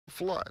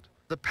flood.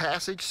 The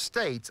passage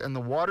states, "And the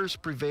waters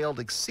prevailed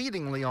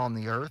exceedingly on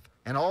the earth,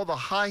 and all the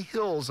high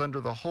hills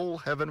under the whole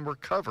heaven were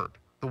covered.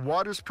 The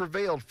waters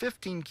prevailed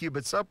 15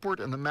 cubits upward,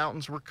 and the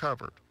mountains were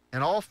covered.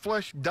 And all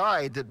flesh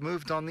died that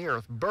moved on the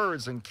earth,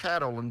 birds and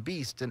cattle and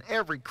beasts, and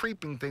every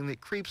creeping thing that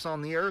creeps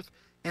on the earth,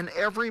 and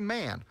every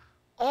man,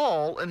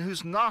 all in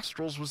whose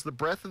nostrils was the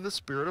breath of the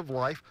Spirit of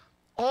life,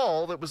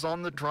 all that was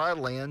on the dry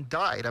land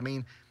died." I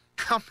mean,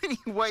 how many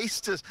ways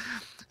does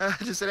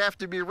it have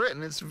to be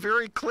written? It's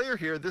very clear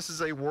here. This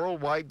is a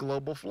worldwide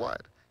global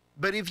flood.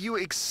 But if you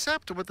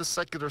accept what the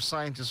secular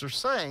scientists are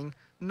saying,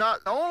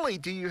 not only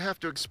do you have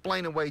to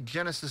explain away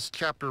Genesis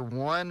chapter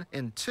 1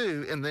 and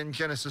 2 and then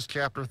Genesis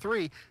chapter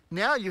 3,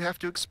 now you have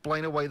to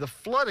explain away the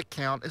flood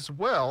account as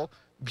well,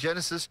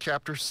 Genesis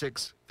chapter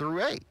 6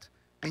 through 8.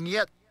 And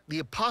yet the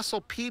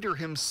Apostle Peter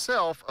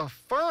himself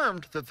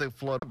affirmed that the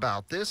flood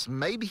about this.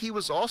 Maybe he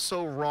was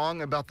also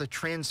wrong about the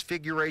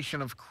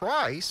transfiguration of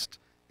Christ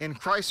and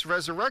Christ's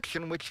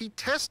resurrection, which he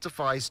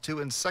testifies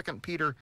to in 2 Peter